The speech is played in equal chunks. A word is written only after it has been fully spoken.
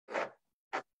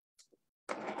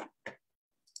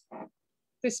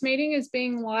This meeting is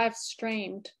being live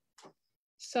streamed.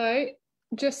 So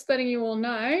just letting you all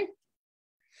know,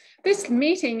 this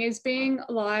meeting is being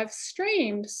live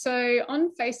streamed. So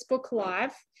on Facebook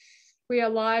Live, we are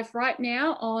live right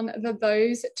now on the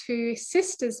Those Two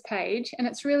Sisters page, and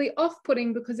it's really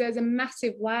off-putting because there's a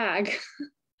massive lag.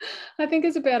 I think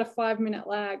it's about a 5-minute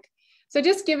lag. So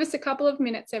just give us a couple of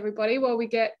minutes, everybody, while we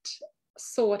get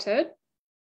sorted.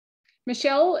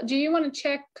 Michelle, do you want to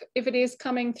check if it is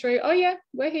coming through? Oh yeah,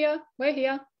 we're here.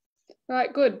 All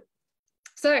right, good.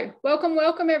 So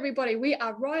welcome everybody. We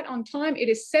are right on time. It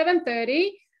is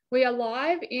 7:30. We are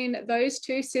live in Those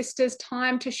Two Sisters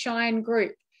Time to Shine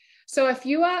group. So if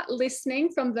you are listening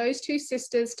from Those Two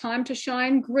Sisters Time to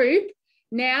Shine group,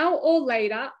 now or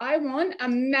later, I want a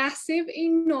massive,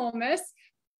 enormous,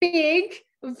 big,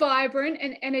 vibrant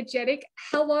and energetic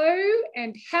hello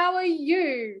and how are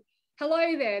you?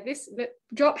 Hello there.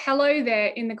 Drop hello there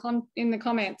in the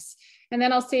comments, and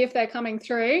then I'll see if they're coming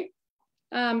through.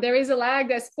 There is a lag.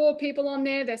 There's 4 people on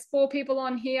there. There's 4 people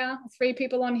on here, 3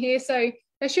 people on here. So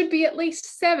there should be at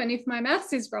least 7 if my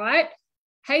maths is right.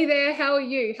 Hey there, how are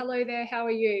you? Hello there, how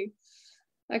are you?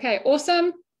 Okay,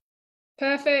 awesome.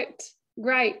 Perfect.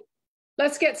 Great.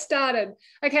 Let's get started.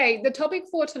 Okay, the topic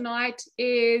for tonight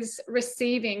is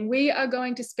receiving. We are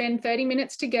going to spend 30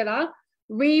 minutes together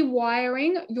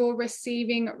rewiring your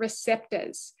receiving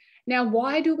receptors. Now,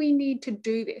 why do we need to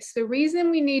do this? The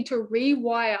reason we need to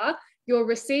rewire your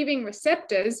receiving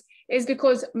receptors is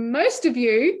because most of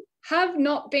you have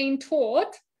not been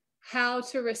taught how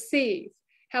to receive.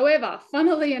 However,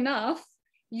 funnily enough,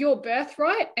 your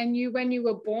birthright and you, when you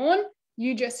were born,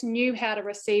 you just knew how to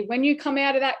receive. When you come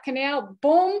out of that canal,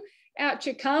 boom, out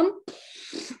you come.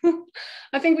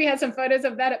 I think we had some photos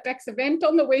of that at Beck's event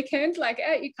on the weekend, like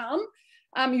out you come.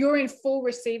 You're in full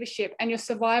receivership and your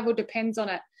survival depends on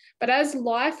it. But as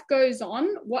life goes on,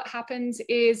 what happens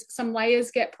is some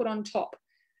layers get put on top.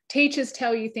 Teachers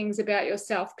tell you things about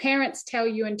yourself. Parents tell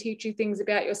you and teach you things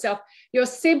about yourself. Your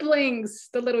siblings,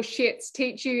 the little shits,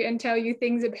 teach you and tell you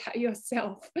things about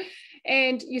yourself.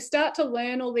 And you start to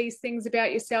learn all these things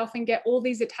about yourself and get all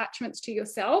these attachments to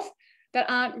yourself that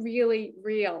aren't really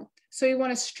real. So you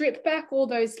want to strip back all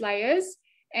those layers.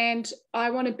 And I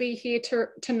want to be here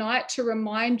tonight to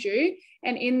remind you,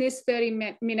 and in this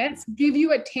 30 minutes, give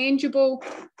you a tangible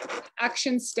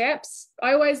action steps.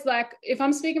 I always like, if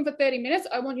I'm speaking for 30 minutes,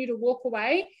 I want you to walk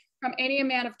away from any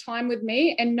amount of time with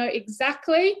me and know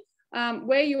exactly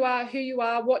where you are, who you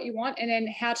are, what you want, and then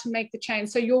how to make the change.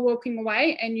 So you're walking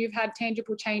away and you've had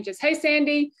tangible changes. Hey,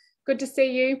 Sandy, good to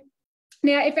see you.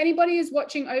 Now, if anybody is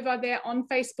watching over there on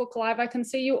Facebook Live, I can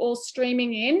see you all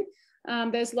streaming in.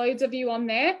 There's loads of you on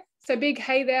there. So big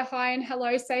hey there, hi and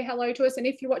hello, say hello to us. And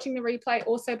if you're watching the replay,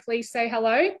 also please say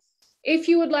hello. If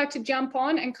you would like to jump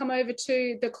on and come over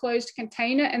to the closed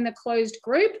container and the closed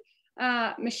group,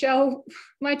 Michelle,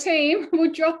 my team,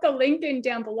 will drop the link in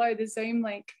down below, the Zoom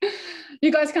link.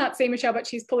 You guys can't see Michelle, but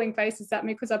she's pulling faces at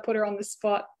me because I put her on the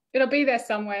spot. It'll be there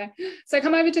somewhere. So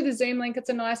come over to the Zoom link. It's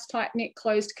a nice tight-knit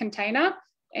closed container,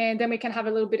 and then we can have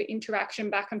a little bit of interaction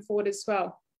back and forward as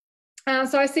well.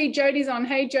 So I see Jody's on.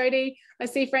 Hey, Jody. I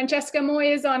see Francesca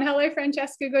Moya's on. Hello,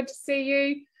 Francesca. Good to see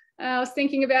you. I was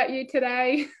thinking about you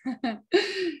today.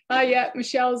 Oh, yeah,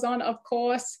 Michelle's on, of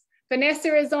course.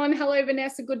 Vanessa is on. Hello,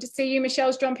 Vanessa. Good to see you.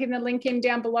 Michelle's dropping the link in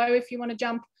down below if you want to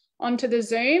jump onto the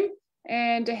Zoom.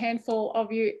 And a handful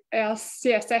of you else.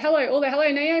 Yeah, say hello. All the hello.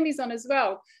 Naomi's on as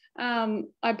well. I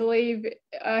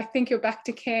think you're back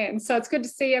to Cairns. So it's good to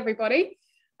see everybody.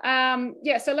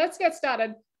 Yeah, so let's get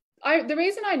started. The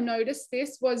reason I noticed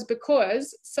this was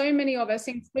because so many of us,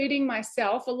 including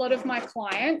myself, a lot of my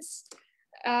clients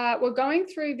were going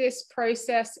through this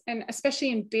process, and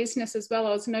especially in business as well. I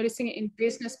was noticing it in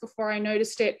business before I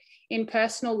noticed it in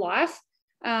personal life.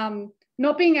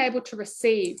 Not being able to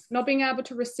receive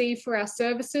for our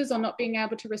services, or not being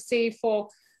able to receive for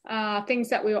things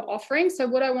that we were offering. So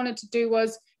what I wanted to do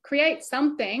was create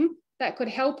something that could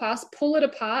help us pull it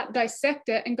apart, dissect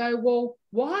it, and go, well,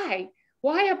 why?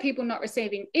 Why are people not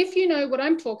receiving? If you know what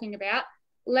I'm talking about,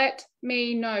 let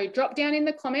me know. Drop down in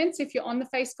the comments. If you're on the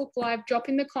Facebook Live, drop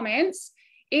in the comments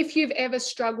if you've ever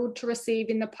struggled to receive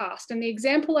in the past. And the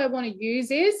example I want to use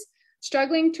is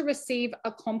struggling to receive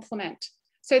a compliment.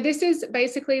 So this is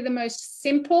basically the most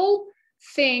simple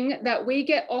thing that we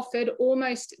get offered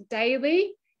almost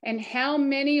daily. And how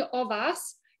many of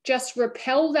us just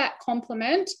repel that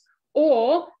compliment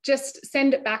or just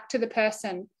send it back to the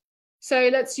person? So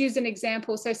let's use an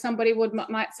example. So somebody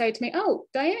might say to me, oh,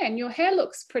 Diane, your hair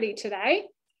looks pretty today.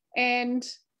 And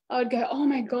I would go, oh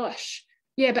my gosh,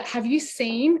 yeah, but have you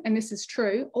seen, and this is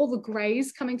true, all the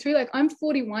grays coming through? Like, I'm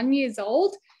 41 years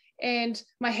old and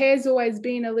my hair's always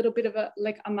been a little bit of a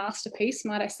masterpiece,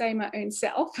 might I say, my own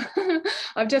self.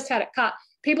 I've just had it cut.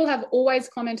 People have always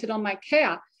commented on my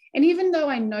hair. And even though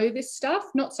I know this stuff,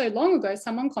 not so long ago,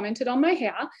 someone commented on my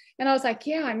hair and I was like,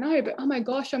 yeah, I know, but oh my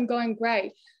gosh, I'm going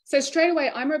grey. So straight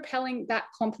away, I'm repelling that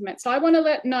compliment. So I want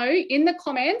to know in the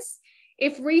comments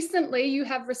if recently you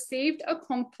have received a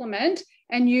compliment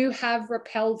and you have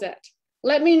repelled it.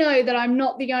 Let me know that I'm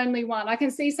not the only one. I can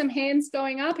see some hands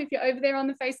going up. If you're over there on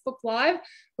the Facebook Live,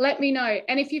 let me know.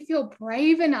 And if you feel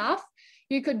brave enough,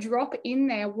 you could drop in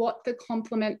there what the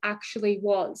compliment actually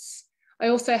was. I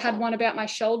also had one about my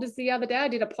shoulders the other day. I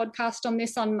did a podcast on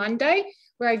this on Monday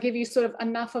where I give you sort of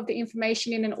enough of the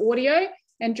information in an audio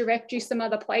and direct you some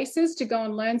other places to go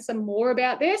and learn some more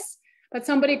about this. But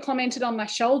somebody commented on my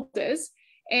shoulders,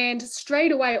 and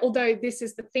straight away, although this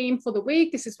is the theme for the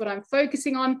week, this is what I'm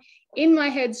focusing on, in my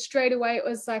head straight away, it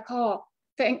was like, oh,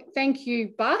 thank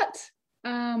you, but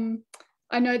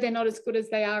I know they're not as good as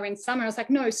they are in summer. I was like,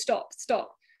 no, stop.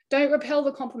 Don't repel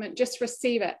the compliment, just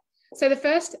receive it. So the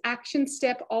first action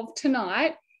step of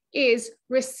tonight is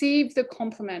receive the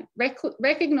compliment.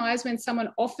 Recognize when someone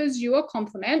offers you a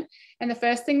compliment, and the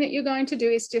first thing that you're going to do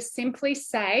is just simply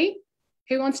say,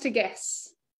 who wants to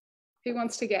guess? Who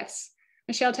wants to guess?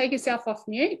 Michelle, take yourself off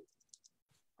mute.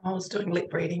 I was doing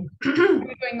lip reading. You're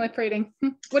doing lip reading.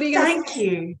 What are you going to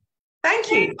say?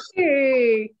 Thank you. Thank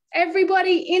you.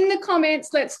 Everybody in the comments,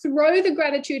 let's throw the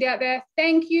gratitude out there.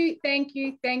 Thank you, thank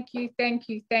you, thank you, thank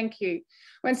you, thank you.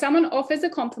 When someone offers a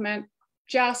compliment,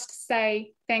 just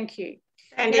say thank you.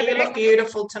 Sandy, you look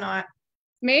beautiful tonight.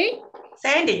 Me?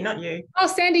 Sandy, not you. Oh,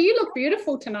 Sandy, you look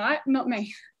beautiful tonight, not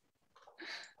me.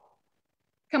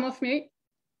 Come off mute.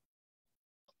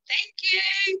 Thank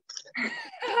you.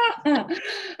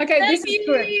 Okay, this is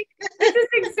good. This is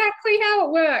exactly how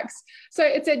it works. So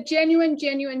it's a genuine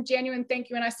thank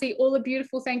you. And I see all the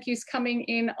beautiful thank yous coming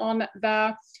in on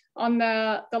the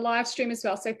live stream as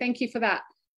well. So thank you for that.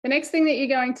 The next thing that you're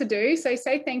going to do, so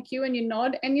say thank you and you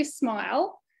nod and you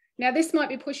smile. Now this might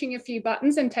be pushing a few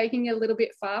buttons and taking you a little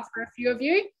bit far for a few of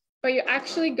you, but you're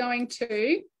actually going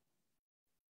to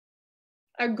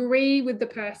agree with the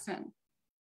person.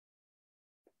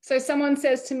 So someone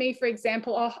says to me, for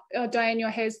example, oh, Diane,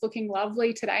 your hair's looking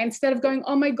lovely today. Instead of going,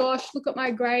 oh my gosh, look at my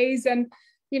grays and,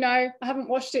 you know, I haven't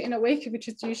washed it in a week, which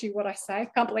is usually what I say.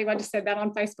 Can't believe I just said that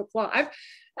on Facebook Live.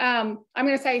 I'm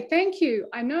going to say, thank you.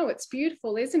 I know it's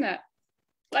beautiful, isn't it?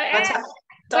 Do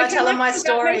I tell them my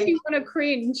story? Make you want to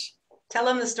cringe. Tell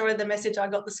them the story of the message I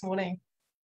got this morning.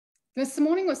 This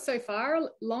morning was so far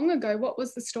long ago. What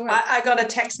was the story? I got a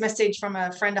text message from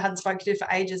a friend I hadn't spoken to for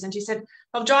ages, and she said,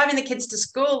 I'm driving the kids to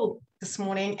school this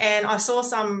morning and I saw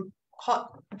some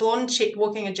hot blonde chick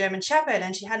walking a German Shepherd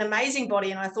and she had an amazing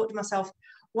body, and I thought to myself,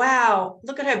 wow,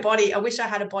 look at her body. I wish I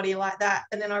had a body like that.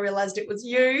 And then I realised it was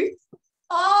you.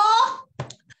 Oh!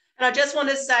 And I just want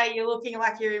to say you're looking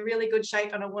like you're in really good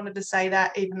shape, and I wanted to say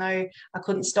that even though I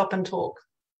couldn't stop and talk.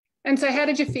 And so how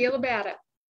did you feel about it?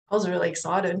 I was really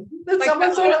excited. Like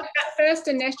that first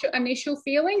initial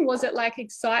feeling, was it like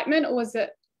excitement or was it?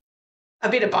 A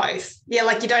bit of both. Yeah,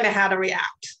 like you don't know how to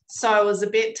react. So I was a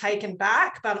bit taken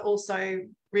back, but also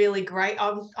really great.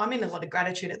 I'm in a lot of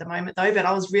gratitude at the moment though, but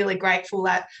I was really grateful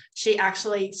that she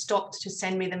actually stopped to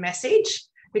send me the message,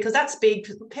 because that's big.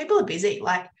 People are busy.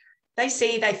 Like they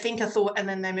think a thought and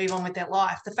then they move on with their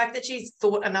life. The fact that she's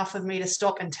thought enough of me to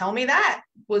stop and tell me that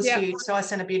was huge. So I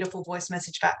sent a beautiful voice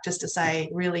message back just to say,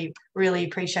 really, really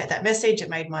appreciate that message. It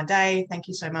made my day. Thank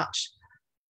you so much.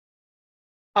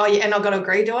 Oh, yeah, and I've got to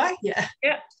agree, do I? Yeah.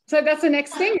 Yeah. So that's the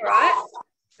next thing, right?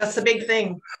 That's the big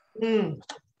thing. Mm.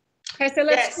 Okay, so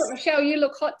let's put, Michelle, you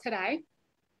look hot today.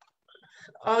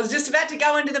 I was just about to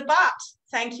go into the butt.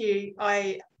 Thank you. Do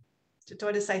I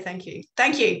just say thank you?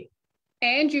 Thank you.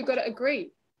 And you've got to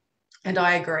agree. And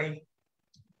I agree.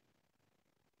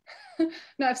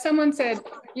 No, if someone said,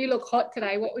 you look hot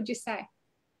today, what would you say?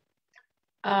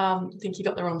 I think you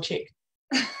got the wrong chick.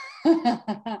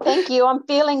 Thank you. I'm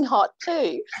feeling hot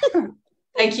too.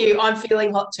 Thank you. I'm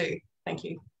feeling hot too. Thank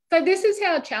you. So this is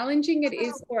how challenging it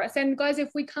is for us. And guys, if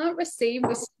we can't receive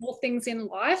the small things in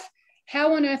life,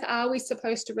 how on earth are we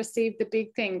supposed to receive the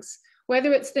big things?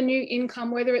 Whether it's the new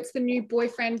income, whether it's the new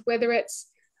boyfriend, whether it's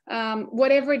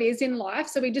whatever it is in life.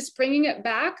 So we're just bringing it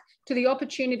back to the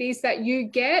opportunities that you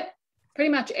get pretty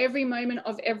much every moment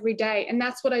of every day. And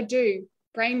that's what I do.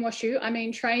 Brainwash you. I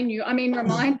mean, train you. I mean,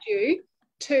 remind you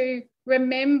to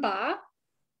remember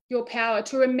your power,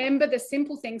 to remember the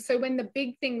simple things. So when the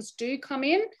big things do come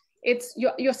in, it's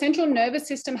your central nervous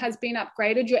system has been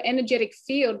upgraded. Your energetic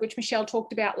field, which Michelle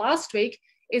talked about last week,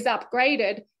 is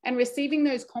upgraded, and receiving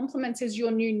those compliments is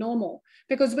your new normal,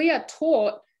 because we are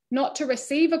taught not to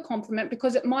receive a compliment,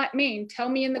 because it might mean, tell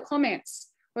me in the comments,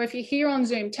 or if you're here on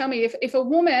Zoom, tell me if a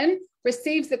woman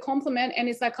receives the compliment and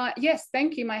is like, yes,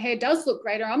 thank you, my hair does look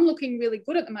great, or I'm looking really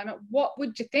good at the moment, what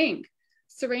would you think?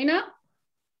 Serena?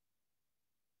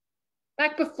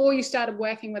 Back before you started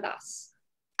working with us.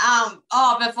 Before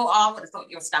I would have thought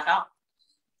you were stuck up.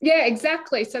 Yeah,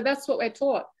 exactly. So that's what we're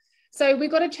taught. So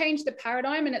we've got to change the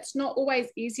paradigm, and it's not always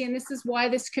easy. And this is why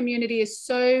this community is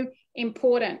so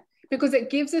important, because it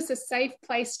gives us a safe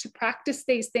place to practice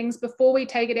these things before we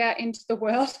take it out into the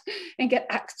world and get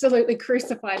absolutely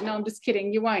crucified. No, I'm just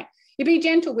kidding. You won't. You be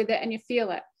gentle with it and you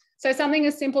feel it. So something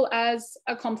as simple as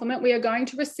a compliment, we are going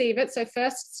to receive it. So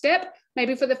first step,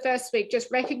 maybe for the first week,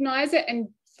 just recognize it and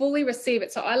fully receive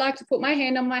it. So I like to put my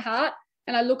hand on my heart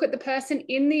and I look at the person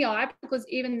in the eye, because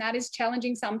even that is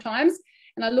challenging sometimes.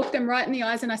 And I look them right in the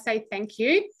eyes and I say, thank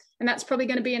you. And that's probably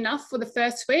going to be enough for the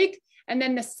first week. And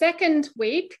then the second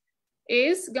week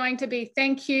is going to be,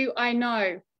 thank you, I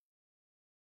know.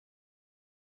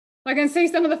 I can see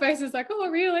some of the faces like, oh,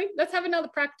 really? Let's have another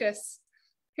practice.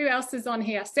 Who else is on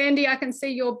here? Sandy, I can see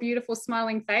your beautiful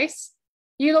smiling face.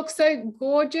 You look so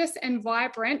gorgeous and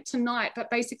vibrant tonight, but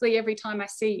basically every time I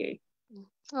see you.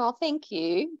 Oh, thank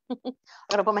you. I've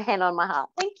got to put my hand on my heart.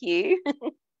 Thank you.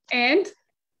 And?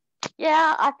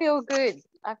 Yeah, I feel good.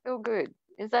 I feel good.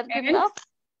 Is that good enough?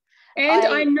 And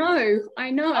I know.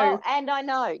 Oh, and I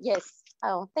know. Yes.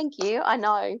 Oh, thank you. I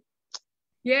know.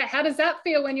 Yeah. How does that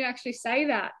feel when you actually say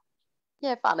that?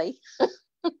 Yeah, funny.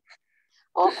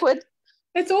 Awkward.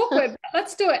 It's awkward.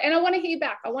 Let's do it. And I want to hear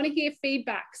back. I want to hear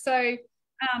feedback. So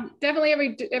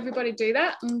definitely everybody do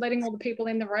that. I'm letting all the people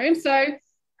in the room. So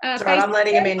right, I'm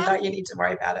letting them in. Don't you need to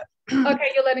worry about it.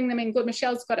 Okay, you're letting them in. Good.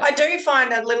 Michelle's got it. I do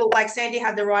find a little, like Sandy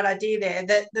had the right idea there,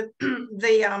 that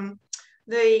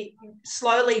the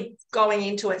slowly going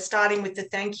into it, starting with the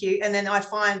thank you, and then I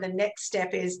find the next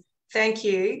step is thank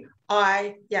you.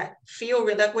 I feel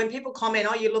really, like when people comment,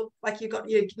 oh, you look like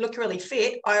you look really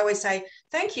fit, I always say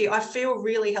thank you. I feel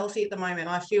really healthy at the moment.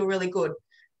 I feel really good.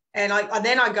 And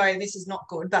then I go, this is not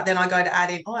good, but then I go to add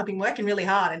in, oh, I've been working really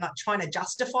hard, and like trying to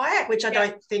justify it, which I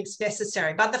don't think is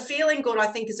necessary. But the feeling good, I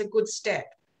think, is a good step,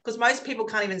 because most people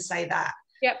can't even say that.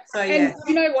 Yep. So, and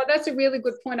you know what? That's a really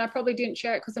good point. I probably didn't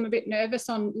share it because I'm a bit nervous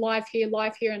on live here,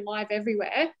 and live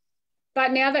everywhere.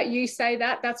 But now that you say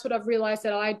that, that's what I've realized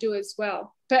that I do as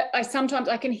well. But sometimes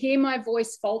I can hear my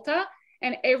voice falter,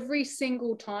 and every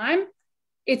single time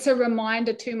it's a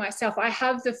reminder to myself. I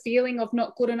have the feeling of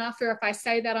not good enough, or if I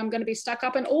say that, I'm going to be stuck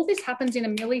up. And all this happens in a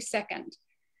millisecond.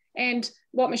 And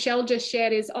what Michelle just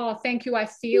shared is, oh, thank you, I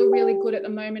feel really good at the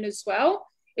moment as well,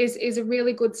 is a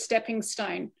really good stepping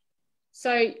stone.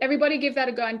 So everybody give that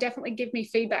a go and definitely give me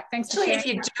feedback. Thanks for sharing. If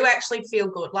you do actually feel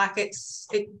good, like it's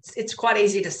quite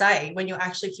easy to say when you're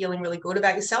actually feeling really good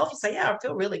about yourself. You say, yeah, I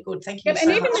feel really good. Thank you so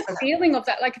much. And even the feeling of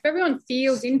that, like if everyone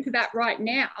feels into that right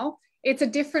now, it's a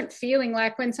different feeling.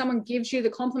 Like when someone gives you the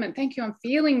compliment, thank you, I'm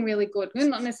feeling really good. It's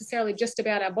not necessarily just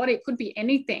about our body. It could be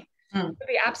anything. It could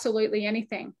be absolutely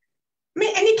anything. I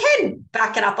mean, and you can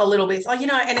back it up a little bit,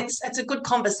 and it's a good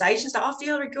conversation. So I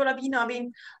feel really good. I've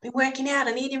been working out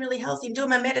and eating really healthy and doing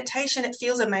my meditation. It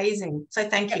feels amazing. So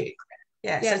thank you.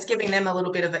 Yeah. So it's giving them a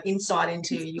little bit of an insight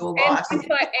into your life.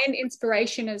 Insight and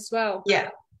inspiration as well. Yeah.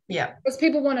 Yeah. Because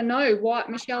people want to know what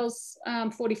Michelle's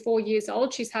 44 years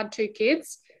old. She's had 2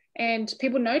 kids, and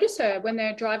people notice her when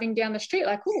they're driving down the street,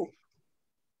 like, oh.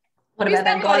 What about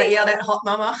that guy that yelled at hot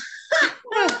mama?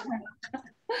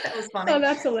 That was funny. Oh,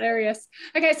 that's hilarious.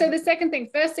 Okay, so the second thing,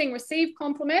 first thing, receive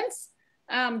compliments.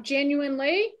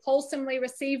 Genuinely, wholesomely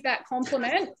receive that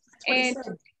compliment and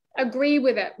agree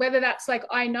with it. Whether that's like,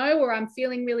 I know, or I'm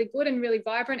feeling really good and really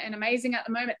vibrant and amazing at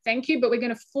the moment, thank you. But we're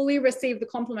going to fully receive the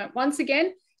compliment. Once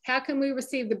again, how can we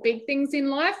receive the big things in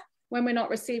life when we're not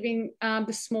receiving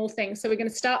the small things? So we're going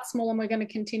to start small and we're going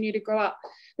to continue to grow up.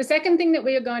 The second thing that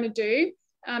we are going to do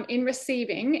in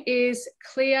receiving is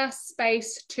clear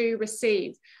space to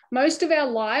receive. Most of our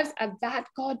lives are that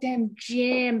goddamn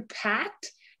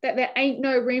jam-packed that there ain't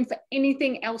no room for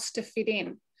anything else to fit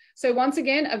in. So once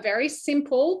again, a very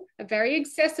simple, a very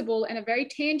accessible, and a very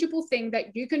tangible thing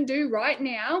that you can do right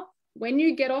now when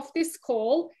you get off this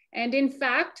call. And in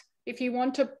fact, if you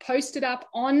want to post it up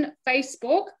on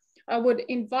Facebook, I would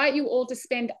invite you all to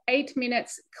spend 8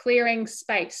 minutes clearing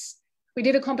space. We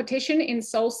did a competition in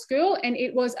Soul School, and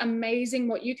it was amazing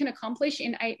what you can accomplish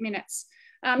in 8 minutes.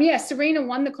 Serena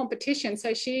won the competition.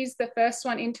 So she's the first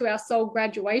one into our Soul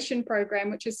graduation program,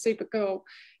 which is super cool.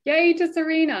 Yay to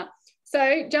Serena.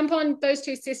 So jump on those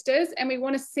 2 sisters, and we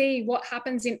want to see what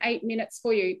happens in 8 minutes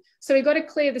for you. So we've got to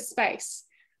clear the space.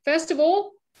 First of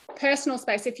all, personal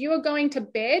space. If you are going to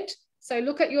bed, So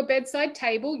look at your bedside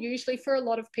table, usually for a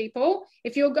lot of people.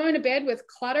 If you're going to bed with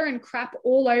clutter and crap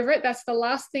all over it, that's the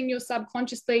last thing you're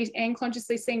subconsciously and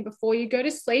consciously seeing before you go to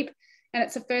sleep. And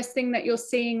it's the first thing that you're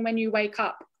seeing when you wake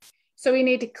up. So we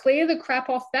need to clear the crap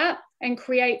off that and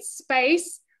create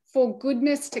space for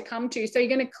goodness to come to. So you're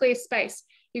going to clear space.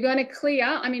 You're going to clear,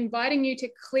 I'm inviting you to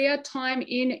clear time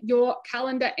in your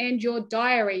calendar and your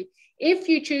diary. If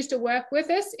you choose to work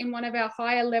with us in one of our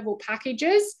higher level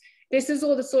packages, this is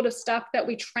all the sort of stuff that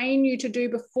we train you to do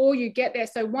before you get there.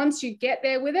 So once you get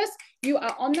there with us, you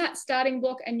are on that starting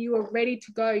block and you are ready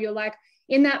to go. You're like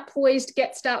in that poised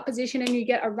get start position and you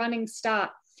get a running start.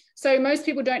 So most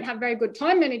people don't have very good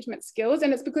time management skills,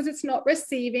 and it's because it's not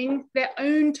receiving their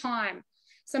own time.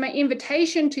 So my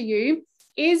invitation to you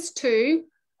is to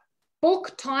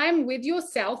book time with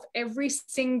yourself every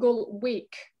single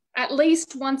week, at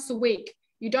least once a week.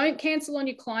 You don't cancel on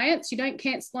your clients, you don't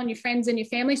cancel on your friends and your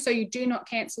family, so you do not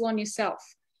cancel on yourself.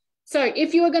 So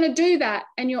if you are going to do that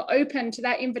and you're open to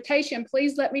that invitation,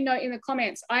 please let me know in the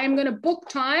comments. I am going to book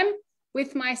time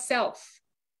with myself.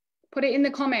 Put it in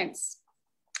the comments.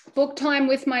 Book time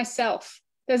with myself.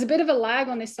 There's a bit of a lag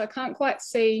on this, so I can't quite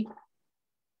see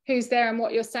who's there and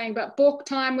what you're saying, but book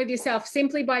time with yourself.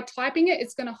 Simply by typing it,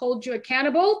 it's going to hold you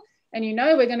accountable. And you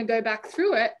know we're going to go back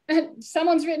through it.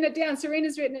 Someone's written it down.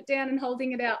 Serena's written it down and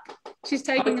holding it up. She's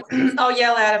taking it. I'll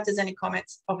yell out if there's any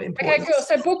comments of importance. Okay, cool.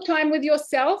 So book time with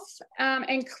yourself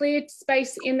and clear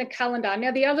space in the calendar.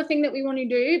 Now, the other thing that we want to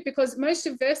do, because most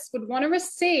of us would want to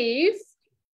receive,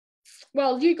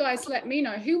 well, you guys let me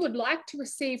know who would like to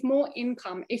receive more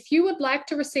income. If you would like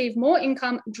to receive more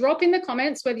income, drop in the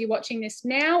comments, whether you're watching this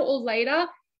now or later.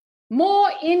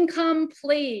 More income,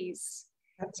 please.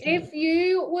 If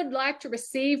you would like to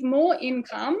receive more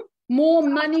income, more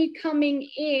money coming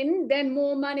in than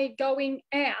more money going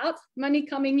out, money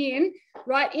coming in,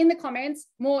 write in the comments,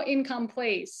 more income,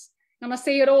 please. And I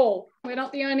see it all. We're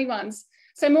not the only ones.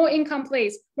 So more income,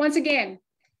 please. Once again,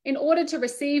 in order to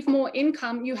receive more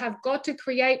income, you have got to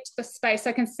create the space.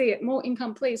 I can see it. More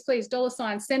income, please, please.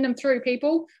 $signs. Send them through,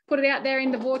 people. Put it out there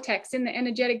in the vortex, in the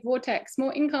energetic vortex.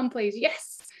 More income, please.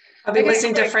 Yes. I've been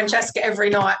listening to Francesca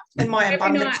every night in my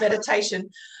abundance meditation.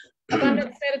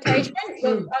 Abundance meditation.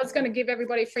 Well, I was going to give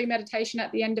everybody free meditation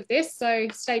at the end of this, so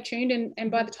stay tuned.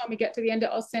 And by the time we get to the end,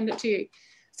 I'll send it to you.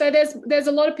 So there's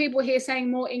a lot of people here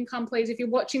saying more income, please. If you're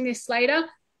watching this later,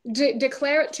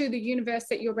 declare it to the universe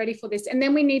that you're ready for this. And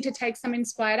then we need to take some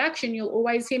inspired action. You'll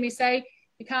always hear me say,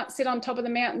 you can't sit on top of the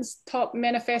mountain's top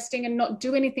manifesting and not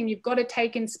do anything. You've got to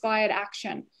take inspired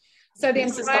action. So the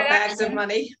Vanessa's got bags of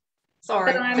money.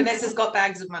 Sorry, Vanessa's got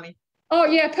bags of money. Oh,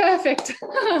 yeah, perfect.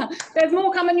 There's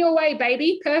more coming your way,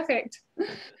 baby. Perfect.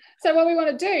 So what we want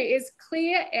to do is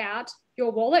clear out your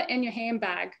wallet and your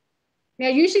handbag. Now,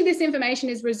 usually this information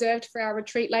is reserved for our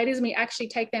retreat ladies, and we actually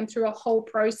take them through a whole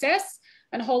process.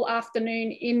 And a whole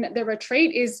afternoon in the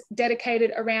retreat is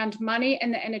dedicated around money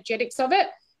and the energetics of it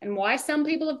and why some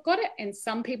people have got it and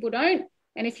some people don't.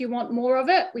 And if you want more of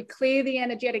it, we clear the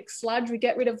energetic sludge. We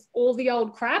get rid of all the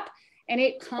old crap. And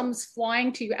it comes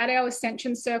flying to you. At our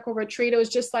Ascension Circle retreat, it was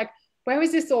just like, where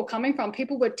is this all coming from?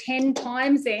 People were 10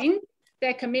 timesing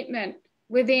their commitment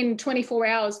within 24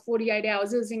 hours, 48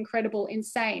 hours. It was incredible,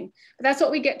 insane. But that's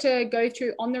what we get to go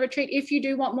through on the retreat. If you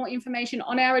do want more information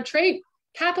on our retreat,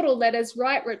 capital letters,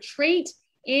 write retreat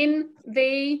in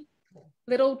the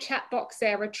little chat box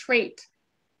there, retreat.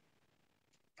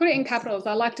 Put it in capitals.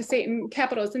 I like to see it in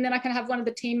capitals. And then I can have one of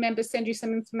the team members send you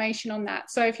some information on that.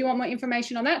 So if you want more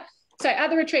information on that, so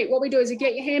at the retreat, what we do is you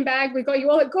get your handbag. We've got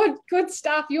you all good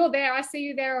stuff. You're there. I see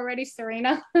you there already,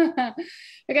 Serena. We're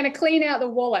going to clean out the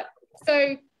wallet.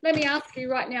 So let me ask you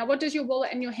right now, what does your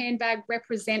wallet and your handbag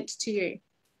represent to you?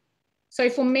 So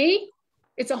for me,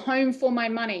 it's a home for my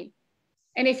money.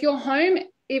 And if your home,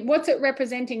 what's it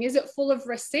representing? Is it full of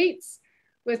receipts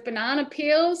with banana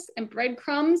peels and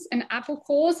breadcrumbs and apple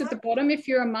cores at the bottom if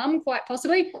you're a mum, quite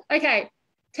possibly? Okay,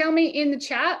 tell me in the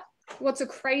chat, what's the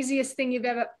craziest thing you've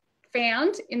ever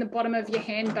found in the bottom of your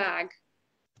handbag?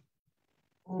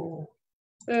 Oh,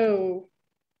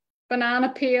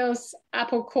 banana peels,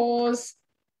 apple cores,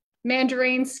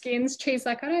 mandarin skins, cheese.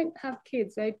 Like, I don't have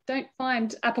kids. They don't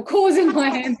find apple cores in my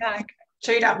handbag.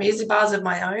 Chewed up music bars of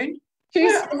my own.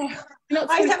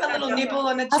 I have a little nibble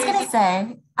on a I was going to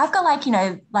say, I've got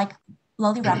like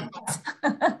lolly wrappers.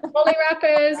 Lolly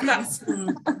wrappers.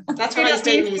 That's what I used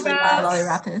to eat music bars. Lolly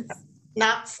wrappers.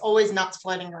 Nuts, always nuts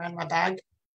floating around my bag.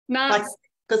 Nuts. Like,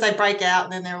 because they break out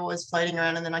and then they're always floating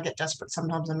around and then I get desperate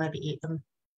sometimes and maybe eat them.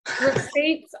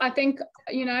 Receipts, I think,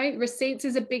 receipts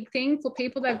is a big thing for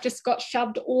people. They've just got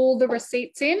shoved all the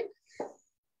receipts in.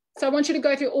 So I want you to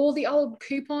go through all the old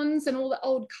coupons and all the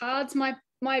old cards. My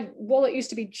wallet used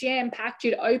to be jam-packed.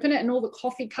 You'd open it and all the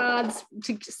coffee cards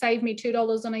to save me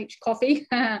 $2 on each coffee.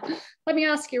 Let me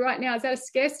ask you right now, is that a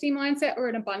scarcity mindset or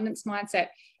an abundance mindset?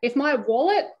 If my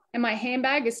wallet and my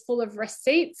handbag is full of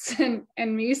receipts and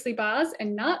muesli bars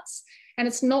and nuts, and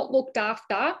it's not looked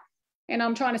after, and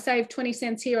I'm trying to save 20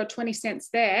 cents here or 20 cents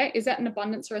there, is that an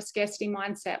abundance or a scarcity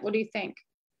mindset? What do you think?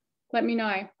 Let me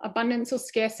know. Abundance or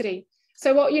scarcity?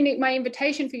 So what you need, my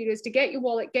invitation for you is to get your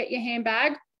wallet, get your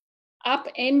handbag,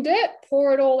 upend it,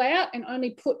 pour it all out, and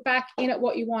only put back in it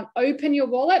what you want. Open your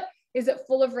wallet. Is it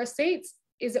full of receipts?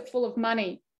 Is it full of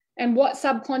money? And what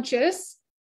subconscious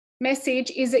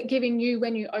message is it giving you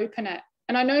when you open it?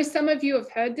 And I know some of you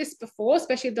have heard this before,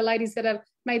 especially the ladies that have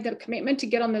made the commitment to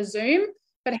get on the Zoom,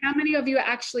 but how many of you are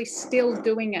actually still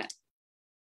doing it?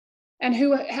 And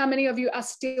how many of you are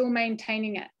still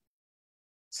maintaining it?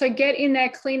 So get in there,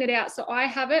 clean it out. So I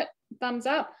have it, thumbs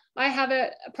up. I have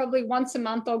it probably once a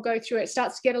month. I'll go through it. It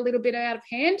starts to get a little bit out of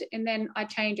hand, and then I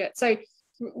change it. So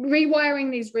rewiring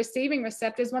these receiving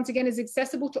receptors, once again, is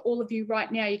accessible to all of you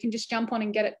right now. You can just jump on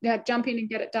and jump in and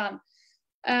get it done.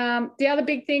 The other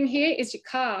big thing here is your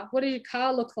car. What does your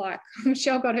car look like?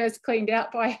 Michelle got hers cleaned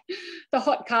out by the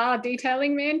hot car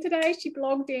detailing man today. She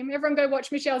blogged him. Everyone go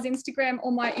watch Michelle's Instagram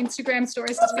or my Instagram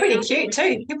stories. That's pretty cute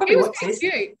too. You probably watch this.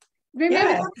 Cute.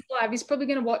 Remember, live. He's probably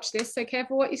going to watch this, so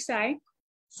careful what you say.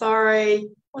 Sorry.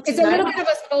 It's a little bit of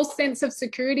a false sense of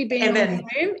security being on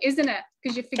Zoom, isn't it?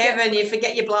 Because you forget. Evan, you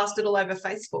forget you blasted all over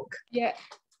Facebook. Yeah.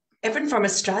 Evan from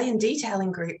Australian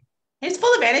Detailing Group. He's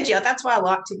full of energy. That's why I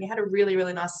liked him. He had a really,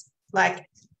 really nice, like,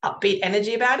 upbeat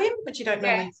energy about him, which you don't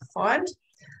normally find.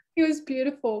 He was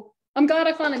beautiful. I'm glad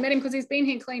I finally met him because he's been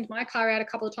here and cleaned my car out a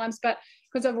couple of times, but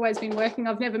because I've always been working,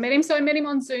 I've never met him. So I met him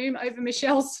on Zoom over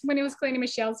when he was cleaning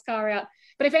Michelle's car out.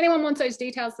 But if anyone wants those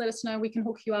details, let us know. We can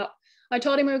hook you up. I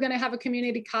told him we were going to have a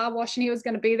community car wash and he was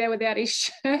going to be there without his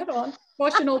shirt on,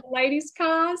 washing all the ladies'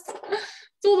 cars.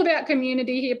 It's all about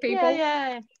community here, people.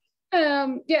 Yeah.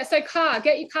 So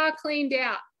get your car cleaned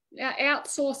out.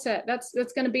 Outsource it. That's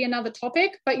going to be another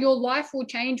topic, but your life will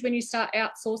change when you start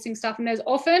outsourcing stuff. And there's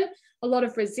often a lot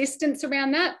of resistance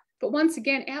around that. But once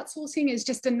again, outsourcing is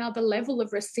just another level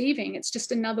of receiving. It's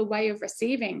just another way of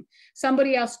receiving.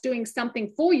 Somebody else doing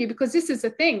something for you, because this is the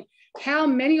thing. How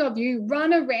many of you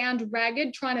run around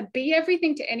ragged trying to be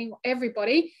everything to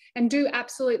everybody and do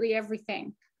absolutely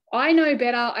everything? I know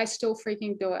better. I still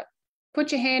freaking do it.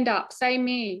 Put your hand up. Say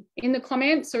me in the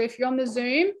comments, or if you're on the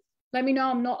Zoom, let me know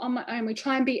I'm not on my own. We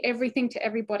try and be everything to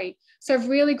everybody. So I've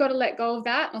really got to let go of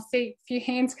that. I'll see a few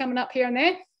hands coming up here and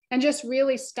there, and just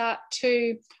really start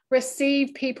to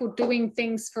receive people doing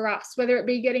things for us, whether it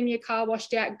be getting your car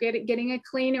washed out, getting a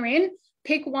cleaner in.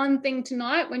 Pick one thing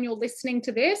tonight when you're listening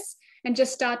to this and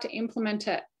just start to implement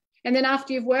it. And then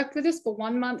after you've worked with us for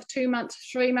 1 month, 2 months,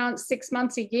 3 months, 6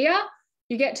 months, a year,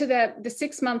 you get to the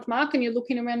 6 month mark and you're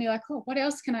looking around, you're like, oh, what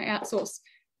else can I outsource?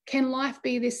 Can life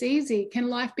be this easy? Can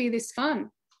life be this fun?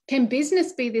 Can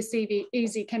business be this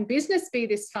easy? Can business be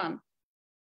this fun?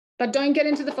 But don't get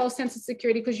into the false sense of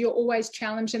security, because you're always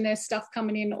challenged and there's stuff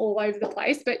coming in all over the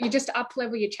place, but you just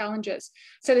up-level your challenges.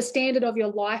 So the standard of your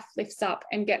life lifts up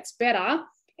and gets better.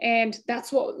 And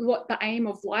that's what the aim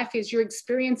of life is, your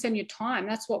experience and your time.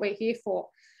 That's what we're here for.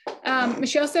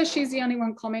 Michelle says she's the only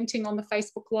one commenting on the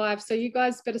Facebook Live. So you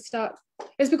guys better start.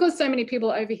 It's because so many people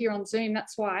are over here on Zoom.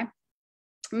 That's why.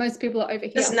 Most people are over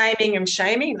here. Just naming and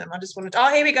shaming them. I just wanted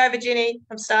to, here we go, Virginie.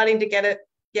 I'm starting to get it.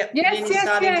 Yep. Yes.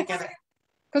 Starting to get it.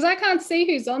 Because I can't see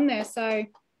who's on there. So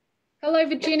hello,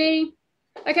 Virginie.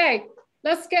 Okay,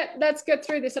 let's get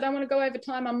through this. I don't want to go over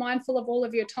time. I'm mindful of all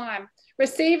of your time.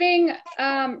 Receiving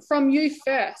from you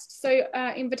first. So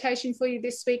invitation for you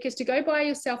this week is to go buy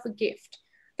yourself a gift.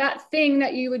 That thing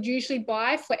that you would usually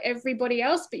buy for everybody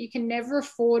else, but you can never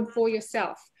afford for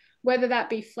yourself, whether that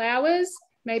be flowers,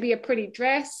 maybe a pretty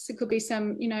dress, it could be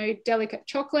some, delicate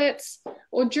chocolates,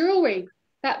 or jewelry,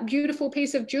 that beautiful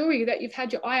piece of jewelry that you've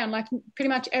had your eye on. Like pretty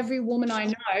much every woman I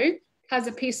know has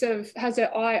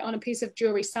her eye on a piece of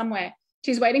jewelry somewhere.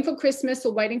 She's waiting for Christmas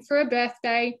or waiting for her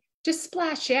birthday. Just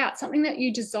splash out something that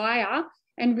you desire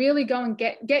and really go and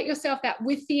get yourself that,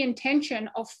 with the intention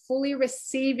of fully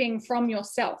receiving from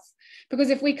yourself. Because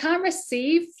if we can't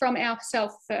receive from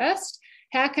ourselves first,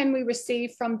 how can we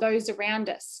receive from those around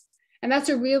us? And that's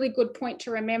a really good point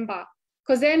to remember,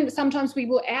 because then sometimes we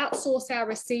will outsource our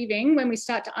receiving when we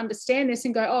start to understand this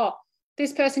and go, oh,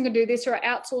 this person can do this, or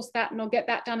outsource that and I'll get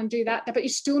that done and do that, but you're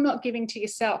still not giving to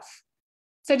yourself.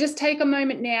 So just take a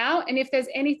moment now. And if there's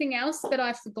anything else that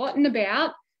I've forgotten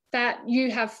about that you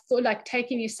have, like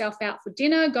taking yourself out for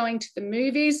dinner, going to the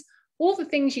movies, all the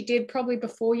things you did probably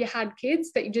before you had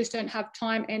kids that you just don't have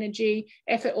time, energy,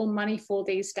 effort, or money for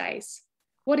these days.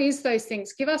 What is those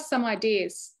things? Give us some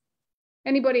ideas.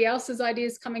 Anybody else's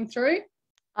ideas coming through?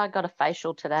 I got a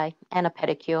facial today and a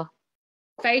pedicure.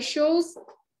 Facials,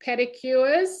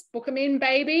 pedicures, book them in,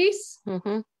 babies.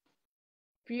 Mm-hmm.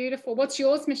 Beautiful. What's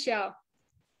yours, Michelle?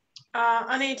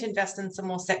 I need to invest in some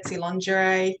more sexy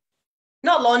lingerie.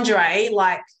 Not lingerie.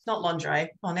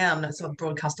 Oh, now I'm not sort of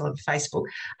broadcast all over Facebook.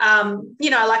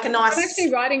 Like a nice. I'm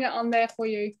actually writing it on there for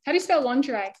you. How do you spell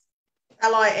lingerie?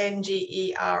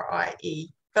 Lingerie.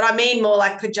 But I mean more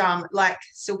like pajama, like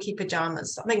silky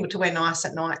pajamas, something to wear nice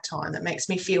at night time that makes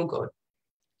me feel good.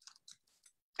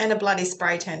 And a bloody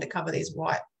spray tan to cover these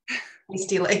white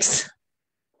misty legs.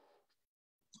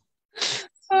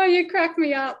 Oh, you crack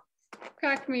me up.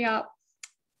 Crack me up.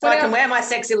 So I can wear my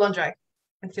sexy lingerie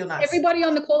and feel nice. Everybody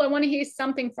on the call, I want to hear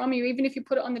something from you, even if you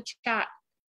put it on the chat,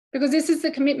 because this is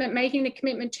the commitment, making the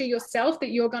commitment to yourself that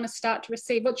you're going to start to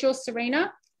receive. What's yours,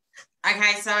 Serena?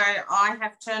 Okay, so I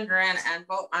have turned around and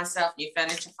bought myself new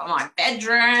furniture for my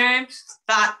bedroom,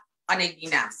 but I need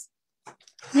new nails.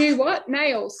 New what?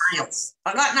 Nails? Nails.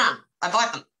 I got none. I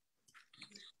bought them.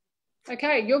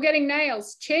 Okay, you're getting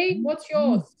nails. Chi, what's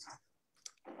yours?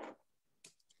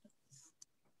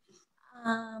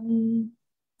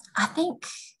 I think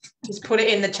just put it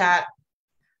in the chat.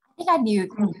 I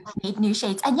need new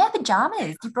sheets. And yeah,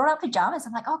 pajamas. You brought up pajamas.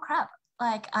 I'm like, oh crap.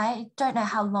 Like, I don't know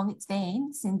how long it's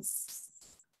been since,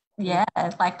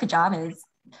 like pajamas.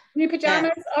 New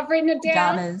pajamas. Yeah. I've written it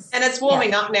down. Pajamas. And it's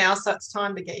warming up now, so it's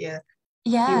time to get your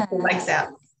legs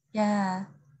out. Yeah.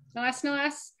 Nice.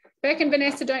 Beck and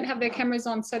Vanessa don't have their cameras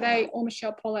on, or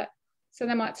Michelle Pollitt, so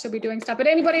they might still be doing stuff. But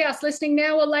anybody else listening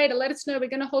now or later, let us know. We're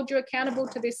going to hold you accountable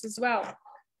to this as well.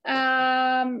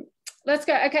 Let's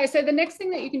go. Okay, so the next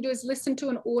thing that you can do is listen to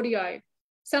an audio.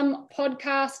 Some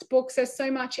podcast books, there's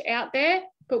so much out there.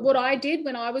 But what I did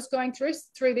when I was going through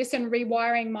this and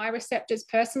rewiring my receptors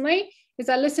personally is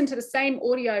I listened to the same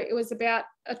audio. It was about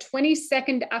a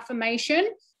 20-second affirmation,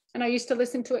 and I used to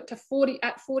listen to it to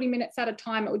 40 minutes at a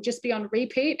time. It would just be on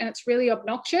repeat, and it's really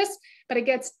obnoxious, but it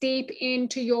gets deep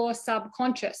into your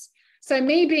subconscious. So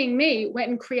me being me went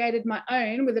and created my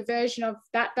own with a version of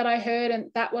that I heard, and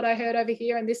what I heard over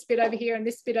here, and this bit over here, and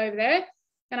this bit over there.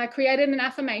 And I created an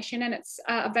affirmation, and it's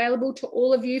available to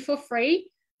all of you for free.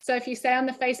 So if you say on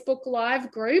the Facebook Live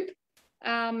group,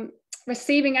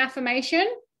 receiving affirmation,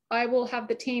 I will have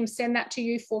the team send that to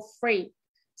you for free.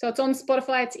 So it's on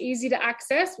Spotify. It's easy to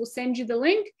access. We'll send you the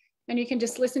link, and you can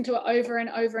just listen to it over and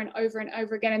over and over and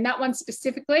over again. And that one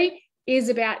specifically is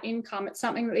about income. It's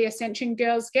something that the Ascension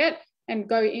girls get and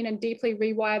go in and deeply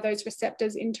rewire those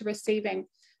receptors into receiving.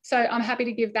 So I'm happy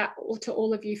to give that to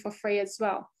all of you for free as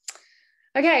well.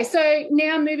 Okay, so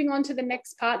now moving on to the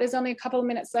next part. There's only a couple of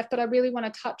minutes left, but I really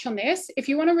want to touch on this. If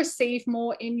you want to receive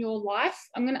more in your life,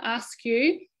 I'm going to ask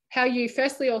you how you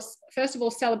first of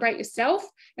all celebrate yourself,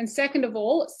 and second of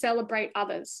all celebrate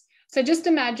others. So just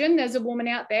imagine there's a woman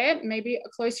out there, maybe a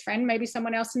close friend, maybe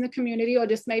someone else in the community, or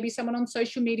just maybe someone on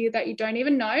social media that you don't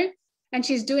even know, and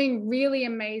she's doing really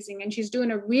amazing and she's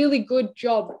doing a really good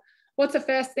job. What's the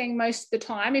first thing most of the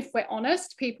time, if we're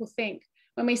honest, people think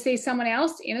when we see someone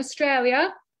else in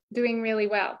Australia doing really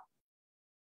well?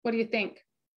 What do you think?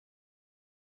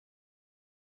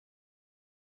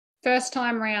 First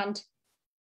time round,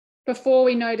 before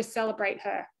we know to celebrate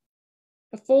her,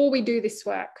 before we do this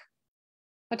work.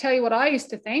 I'll tell you what I used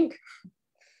to think.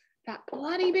 That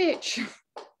bloody bitch.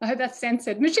 I hope that's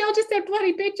censored. Michelle just said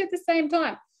bloody bitch at the same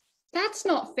time. That's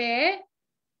not fair.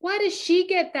 Why does she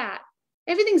get that?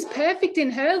 Everything's perfect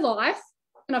in her life,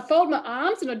 and I fold my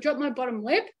arms and I drop my bottom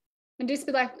lip and just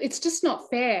be like, it's just not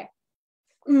fair.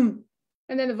 And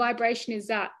then the vibration is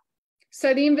that.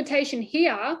 So the invitation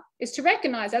here is to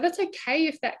recognize that. That's okay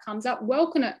if that comes up.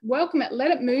 Welcome it,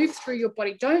 let it move through your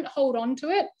body. Don't hold on to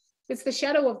it. It's the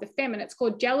shadow of the feminine. It's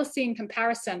called jealousy and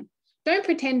comparison. Don't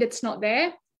pretend it's not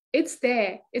there. It's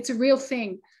there. It's a real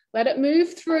thing. Let it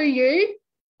move through you.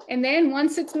 And then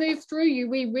once it's moved through you,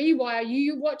 we rewire you.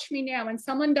 You watch me now. When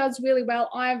someone does really well,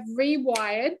 I've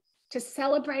rewired to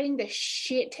celebrating the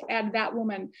shit out of that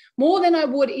woman more than I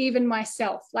would even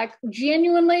myself. Like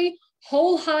genuinely,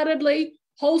 wholeheartedly,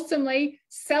 wholesomely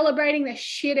celebrating the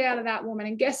shit out of that woman.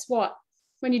 And guess what?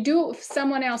 When you do it with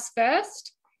someone else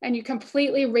first and you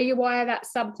completely rewire that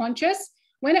subconscious,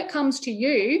 when it comes to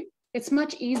you, it's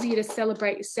much easier to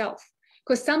celebrate yourself.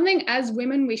 Because something as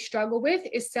women we struggle with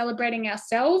is celebrating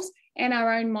ourselves and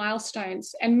our own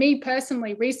milestones. And me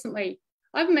personally, recently,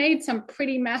 I've made some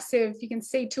pretty massive, you can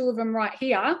see two of them right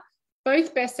here,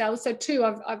 both bestsellers. So two,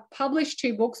 I've published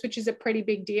 2 books, which is a pretty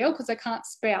big deal because I can't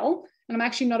spell. and I'm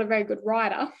actually not a very good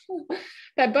writer.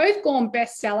 They've both gone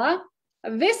bestseller.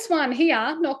 This one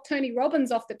here knocked Tony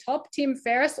Robbins off the top, Tim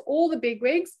Ferriss, all the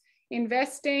bigwigs,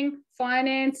 investing,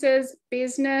 finances,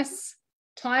 business,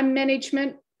 time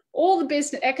management, all the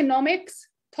business, economics,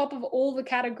 top of all the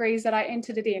categories that I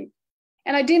entered it in.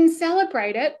 And I didn't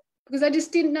celebrate it because I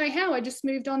just didn't know how. I just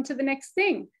moved on to the next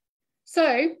thing.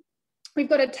 So we've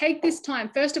got to take this time.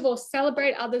 First of all,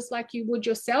 celebrate others like you would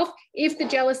yourself. If the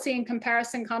jealousy and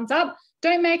comparison comes up,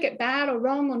 don't make it bad or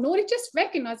wrong or naughty. Just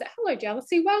recognize it. Hello,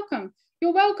 jealousy. Welcome.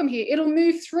 You're welcome here. It'll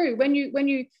move through. When you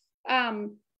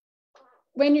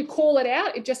call it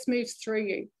out, it just moves through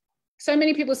you. So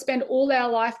many people spend all our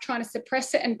life trying to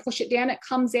suppress it and push it down. It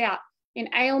comes out in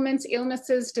ailments,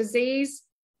 illnesses, disease.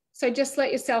 So just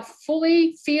let yourself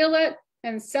fully feel it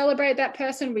and celebrate that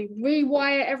person. We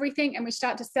rewire everything and we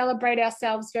start to celebrate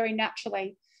ourselves very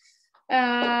naturally.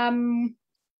 Yeah,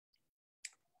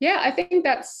 I think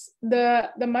that's the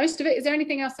most of it. Is there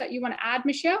anything else that you want to add,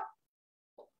 Michelle?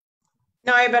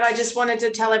 No, but I just wanted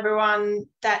to tell everyone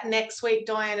that next week,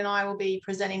 Diane and I will be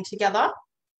presenting together.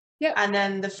 Yep. And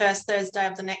then the first Thursday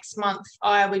of the next month,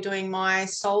 I'll be doing my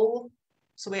soul.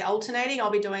 So we're alternating.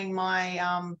 I'll be doing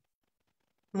my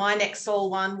my next soul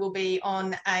one will be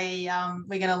on a,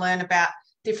 we're going to learn about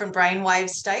different brainwave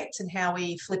states and how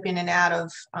we flip in and out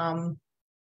of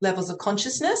levels of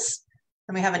consciousness.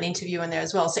 And we have an interview in there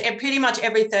as well. So pretty much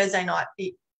every Thursday night,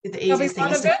 the easiest thing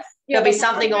is there'll be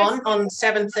something on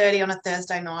 7:30 on a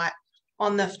Thursday night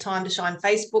on the Time to Shine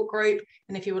Facebook group.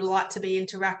 And if you would like to be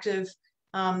interactive,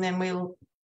 then we'll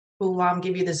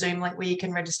give you the Zoom link where you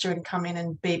can register and come in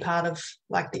and be part of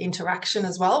like the interaction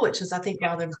as well, which is, I think,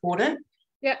 rather important.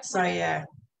 Yeah. So, yeah.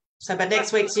 So, but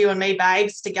next week's you and me,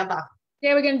 babes, together.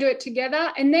 Yeah, we're going to do it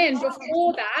together. And then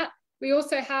before that, we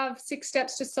also have 6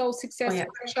 Steps to Soul Success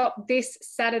workshop this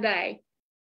Saturday.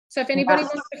 So if anybody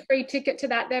wants a free ticket to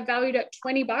that, they're valued at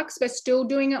 $20. We're still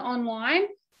doing it online.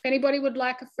 If anybody would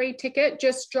like a free ticket,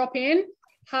 just drop in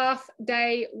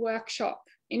half-day workshop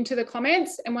into the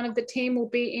comments and one of the team will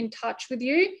be in touch with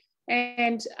you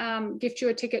and gift you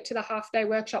a ticket to the half-day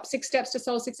workshop. 6 Steps to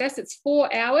Soul Success. It's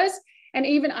 4 hours. And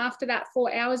even after that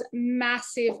 4 hours,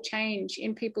 massive change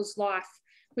in people's life.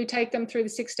 We take them through the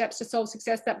 6 steps to soul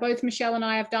success that both Michelle and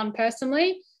I have done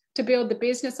personally to build the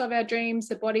business of our dreams,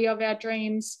 the body of our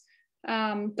dreams,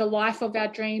 the life of our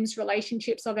dreams,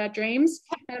 relationships of our dreams.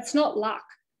 And it's not luck.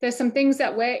 There's some things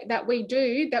that we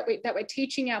do that we're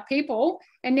teaching our people,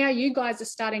 and now you guys are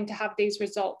starting to have these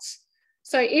results.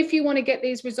 So if you want to get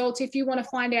these results, if you want to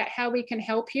find out how we can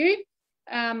help you,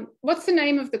 what's the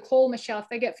name of the call, Michelle, if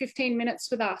they get 15 minutes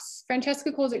with us?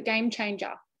 Francesca calls it Game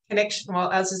Changer. Connection. Well,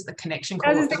 ours is the connection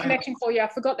call. Ours is the connection call. Yeah, I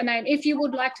forgot the name. If you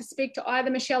would like to speak to either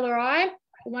Michelle or I,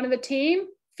 or one of the team,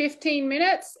 15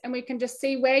 minutes, and we can just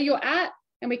see where you're at,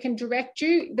 and we can direct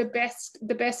you the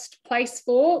best place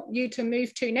for you to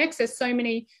move to next. There's so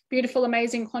many beautiful,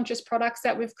 amazing conscious products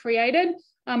that we've created.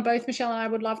 Both Michelle and I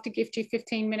would love to gift you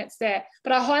 15 minutes there.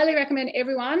 But I highly recommend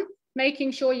everyone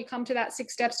making sure you come to that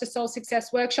 6 Steps to Soul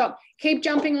Success workshop. Keep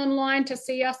jumping online to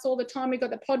see us all the time. We've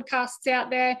got the podcasts out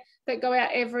there that go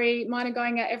out mine are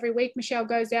going out every week. Michelle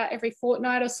goes out every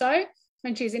fortnight or so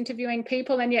when she's interviewing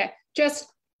people. And yeah, just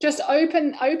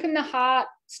open the heart,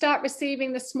 start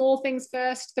receiving the small things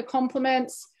first, the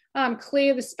compliments,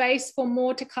 clear the space for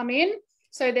more to come in.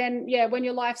 So then, yeah, when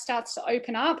your life starts to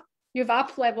open up, you've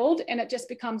up-leveled and it just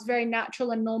becomes very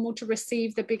natural and normal to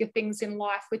receive the bigger things in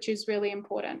life, which is really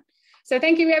important. So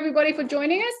thank you, everybody, for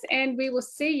joining us, and we will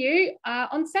see you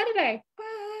on Saturday. Bye.